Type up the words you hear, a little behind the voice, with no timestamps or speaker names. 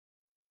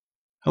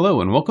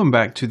Hello and welcome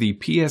back to the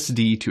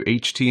PSD to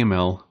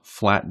HTML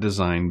flat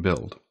design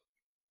build.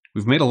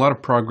 We've made a lot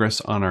of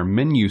progress on our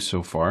menu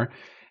so far,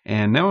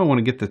 and now I want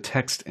to get the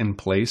text in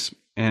place.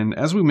 And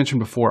as we mentioned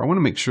before, I want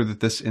to make sure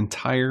that this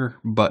entire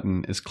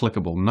button is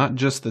clickable, not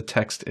just the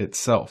text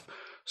itself.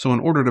 So in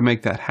order to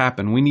make that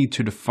happen, we need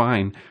to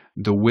define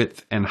the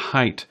width and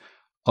height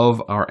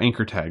of our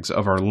anchor tags,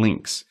 of our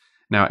links.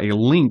 Now, a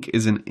link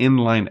is an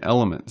inline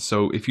element,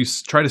 so if you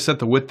try to set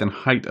the width and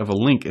height of a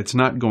link, it's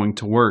not going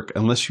to work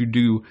unless you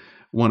do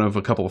one of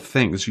a couple of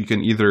things. You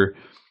can either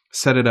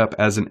set it up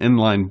as an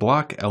inline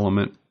block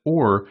element,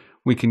 or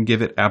we can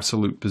give it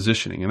absolute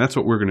positioning, and that's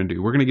what we're going to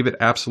do. We're going to give it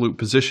absolute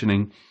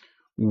positioning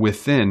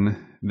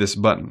within this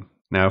button.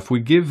 Now, if we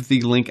give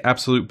the link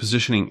absolute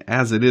positioning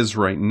as it is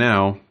right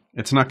now,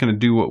 it's not going to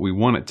do what we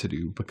want it to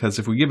do, because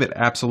if we give it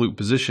absolute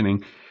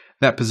positioning,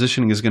 that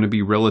positioning is going to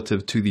be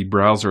relative to the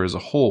browser as a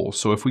whole.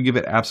 So if we give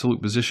it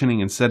absolute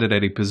positioning and set it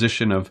at a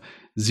position of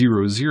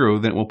 0, 0,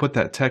 then it will put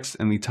that text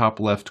in the top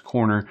left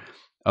corner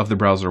of the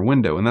browser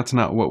window. And that's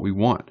not what we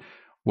want.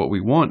 What we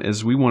want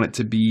is we want it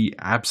to be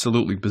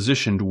absolutely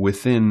positioned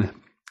within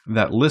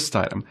that list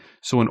item.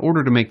 So in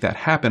order to make that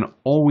happen,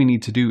 all we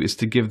need to do is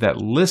to give that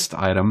list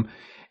item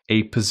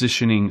a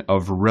positioning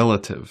of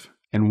relative.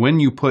 And when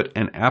you put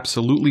an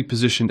absolutely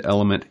positioned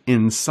element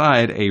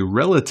inside a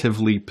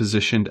relatively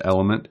positioned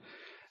element,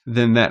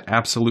 then that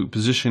absolute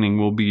positioning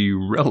will be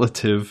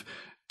relative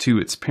to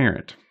its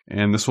parent.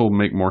 And this will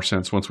make more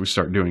sense once we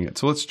start doing it.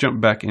 So let's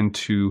jump back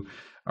into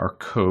our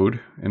code.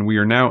 And we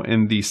are now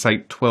in the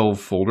Site 12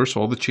 folder. So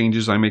all the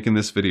changes I make in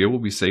this video will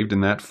be saved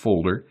in that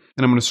folder.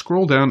 And I'm going to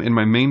scroll down in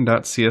my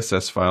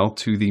main.css file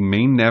to the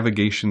main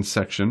navigation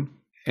section.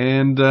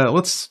 And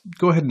let's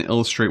go ahead and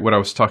illustrate what I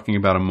was talking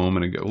about a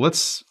moment ago.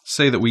 Let's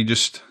say that we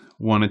just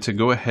wanted to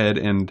go ahead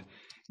and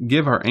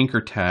give our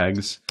anchor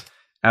tags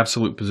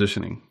absolute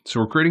positioning. So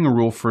we're creating a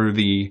rule for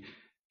the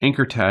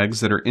anchor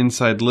tags that are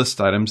inside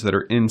list items that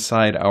are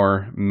inside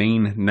our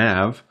main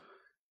nav.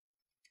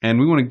 And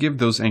we want to give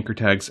those anchor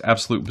tags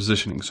absolute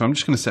positioning. So I'm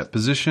just going to set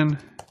position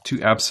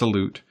to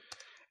absolute.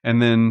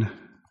 And then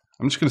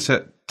I'm just going to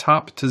set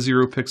top to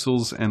 0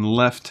 pixels and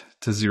left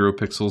to 0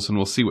 pixels, and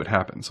we'll see what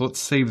happens. So let's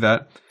save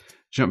that,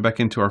 jump back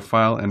into our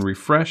file and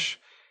refresh.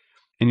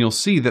 And you'll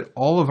see that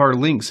all of our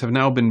links have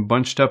now been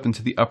bunched up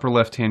into the upper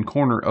left-hand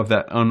corner of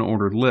that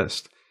unordered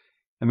list.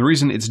 And the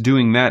reason it's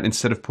doing that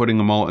instead of putting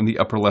them all in the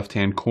upper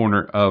left-hand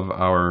corner of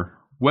our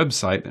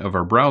website, of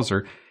our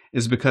browser,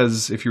 is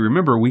because, if you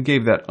remember, we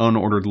gave that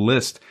unordered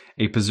list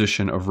a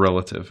position of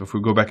relative. If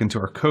we go back into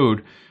our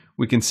code,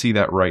 we can see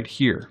that right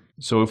here.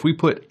 So if we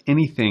put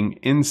anything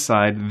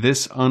inside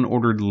this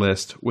unordered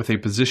list with a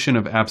position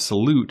of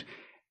absolute,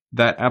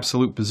 that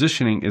absolute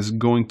positioning is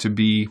going to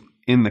be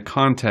in the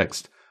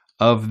context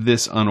of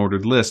this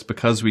unordered list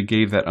because we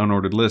gave that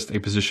unordered list a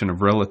position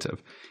of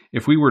relative.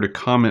 If we were to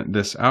comment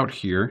this out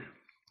here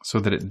so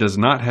that it does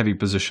not have a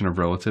position of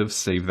relative,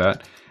 save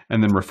that,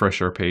 and then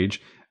refresh our page,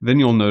 then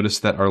you'll notice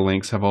that our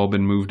links have all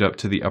been moved up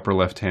to the upper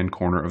left-hand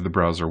corner of the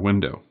browser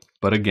window.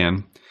 But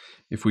again,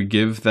 if we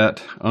give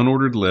that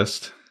unordered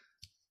list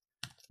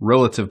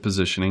relative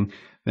positioning,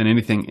 then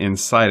anything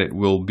inside it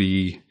will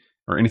be,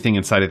 or anything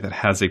inside it that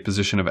has a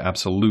position of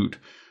absolute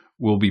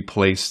will be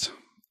placed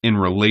in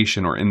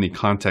relation or in the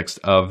context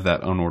of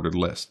that unordered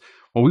list.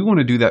 Well, we want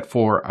to do that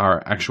for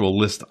our actual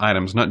list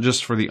items, not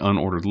just for the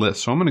unordered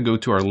list. So I'm going to go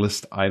to our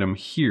list item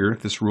here,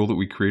 this rule that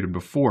we created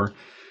before,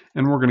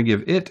 and we're going to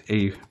give it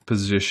a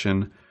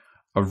position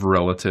of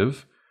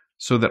relative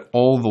so that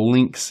all the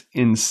links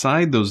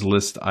inside those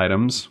list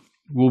items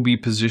will be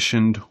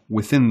positioned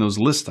within those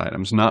list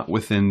items, not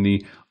within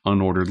the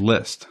unordered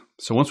list.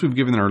 So once we've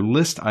given our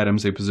list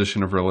items a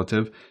position of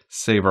relative,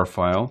 save our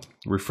file,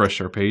 refresh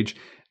our page,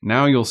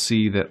 now you'll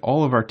see that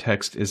all of our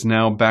text is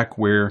now back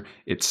where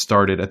it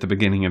started at the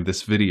beginning of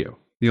this video.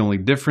 The only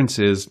difference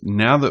is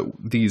now that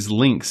these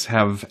links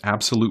have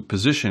absolute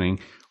positioning,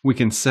 we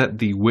can set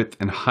the width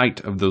and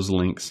height of those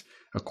links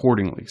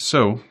accordingly.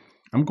 So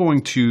I'm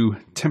going to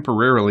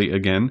temporarily,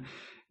 again,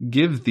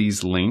 give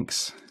these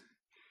links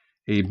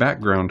a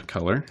background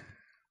color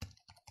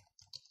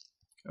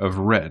of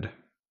red.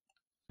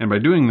 And by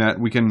doing that,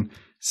 we can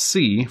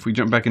see, if we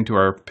jump back into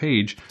our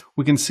page,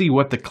 we can see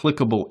what the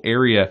clickable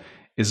area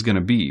is going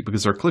to be,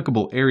 because our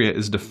clickable area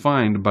is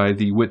defined by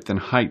the width and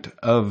height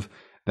of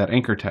that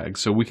anchor tag.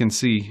 So we can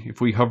see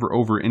if we hover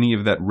over any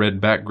of that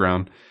red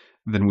background,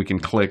 then we can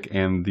click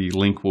and the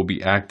link will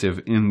be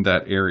active in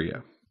that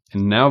area.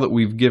 And now that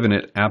we've given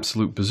it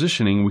absolute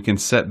positioning, we can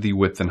set the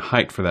width and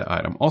height for that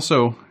item.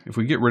 Also, if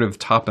we get rid of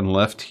top and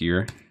left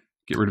here,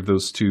 get rid of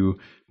those two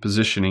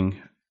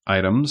positioning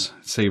items,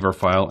 save our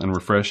file and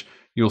refresh,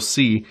 you'll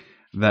see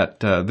that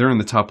they're in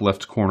the top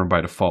left corner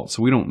by default.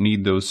 So we don't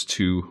need those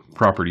two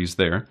properties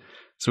there.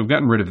 So we've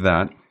gotten rid of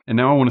that. And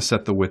now I want to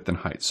set the width and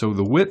height. So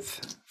the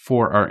width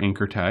for our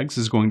anchor tags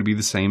is going to be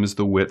the same as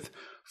the width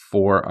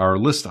for our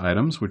list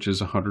items, which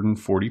is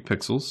 140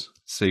 pixels.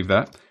 Save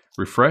that,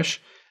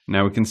 refresh.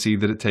 Now we can see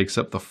that it takes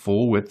up the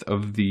full width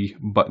of the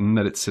button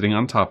that it's sitting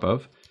on top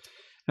of.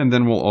 And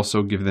then we'll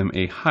also give them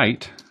a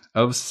height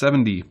of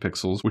 70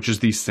 pixels, which is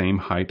the same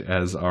height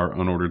as our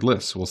unordered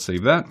list. So we'll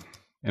save that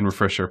and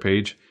refresh our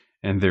page,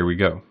 and there we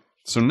go.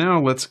 So now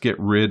let's get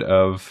rid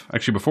of,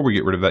 actually before we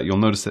get rid of that, you'll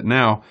notice that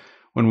now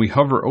when we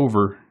hover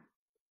over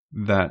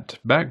that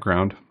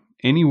background,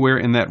 anywhere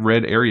in that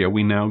red area,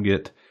 we now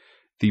get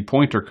the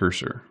pointer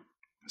cursor.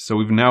 So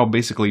we've now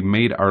basically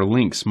made our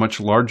links much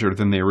larger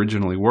than they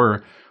originally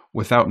were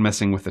without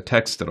messing with the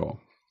text at all.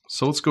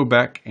 So let's go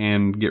back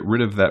and get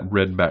rid of that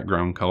red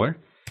background color.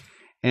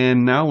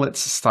 And now let's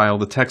style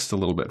the text a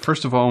little bit.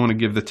 First of all, I want to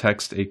give the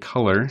text a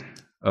color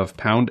of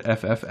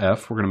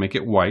 £FFF. We're going to make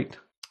it white.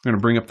 We're going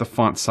to bring up the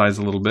font size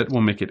a little bit.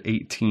 We'll make it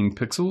 18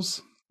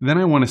 pixels. Then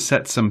I want to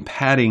set some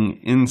padding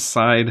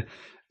inside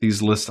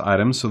these list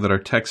items so that our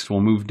text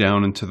will move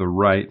down and to the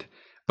right.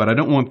 But I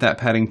don't want that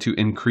padding to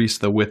increase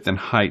the width and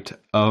height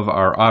of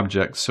our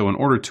object. So in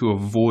order to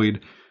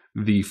avoid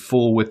the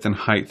full width and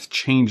height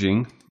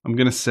changing, I'm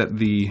going to set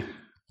the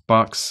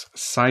box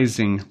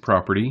sizing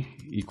property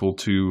equal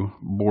to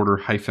border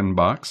hyphen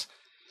box.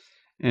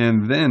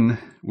 And then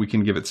we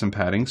can give it some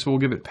padding. So we'll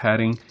give it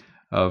padding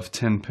of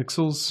 10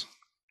 pixels.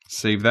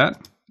 Save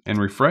that and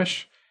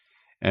refresh.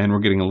 And we're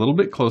getting a little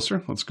bit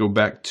closer. Let's go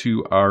back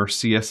to our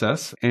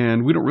CSS.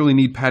 And we don't really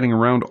need padding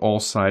around all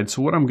sides.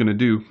 So what I'm going to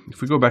do,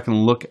 if we go back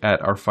and look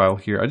at our file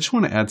here, I just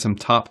want to add some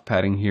top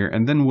padding here,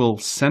 and then we'll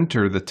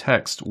center the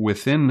text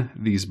within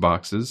these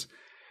boxes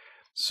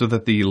so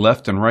that the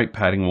left and right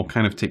padding will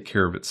kind of take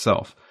care of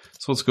itself.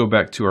 So let's go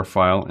back to our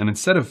file, and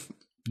instead of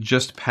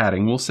just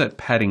padding, we'll set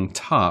padding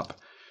top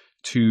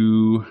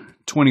to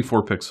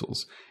 24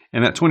 pixels.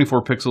 And that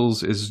 24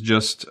 pixels is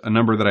just a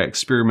number that I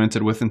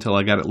experimented with until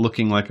I got it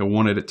looking like I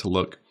wanted it to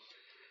look.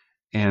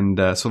 And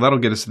so that'll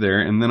get us there.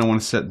 And then I want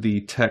to set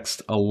the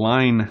text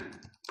align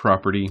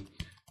property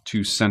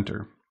to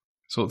center.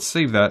 So let's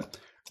save that,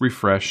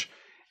 refresh.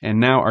 And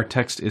now our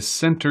text is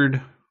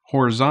centered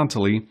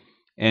horizontally.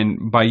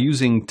 And by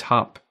using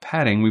top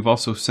padding, we've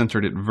also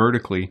centered it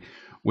vertically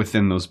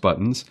within those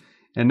buttons.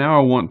 And now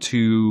I want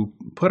to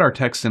put our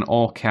text in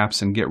all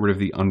caps and get rid of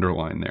the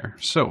underline there.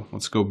 So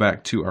let's go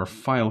back to our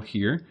file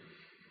here.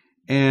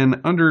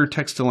 And under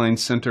text align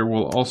center,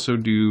 we'll also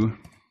do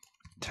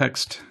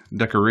text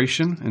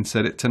decoration and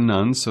set it to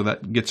none. So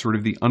that gets rid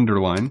of the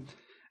underline.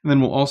 And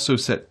then we'll also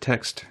set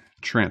text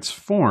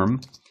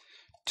transform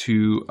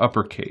to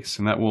uppercase.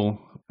 And that will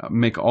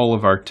make all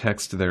of our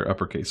text there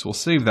uppercase. We'll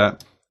save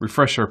that,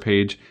 refresh our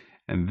page,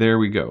 and there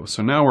we go.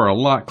 So now we're a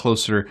lot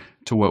closer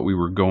to what we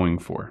were going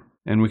for.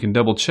 And we can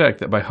double check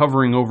that by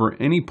hovering over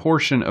any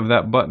portion of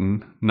that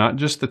button, not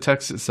just the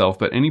text itself,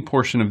 but any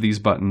portion of these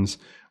buttons,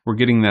 we're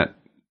getting that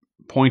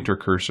pointer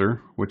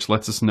cursor, which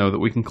lets us know that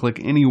we can click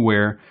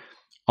anywhere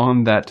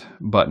on that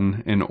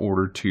button in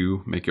order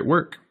to make it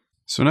work.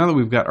 So now that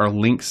we've got our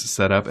links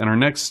set up, in our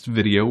next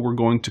video, we're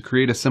going to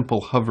create a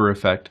simple hover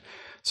effect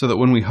so that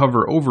when we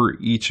hover over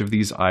each of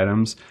these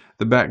items,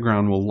 the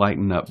background will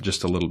lighten up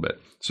just a little bit.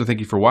 So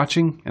thank you for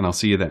watching, and I'll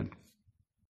see you then.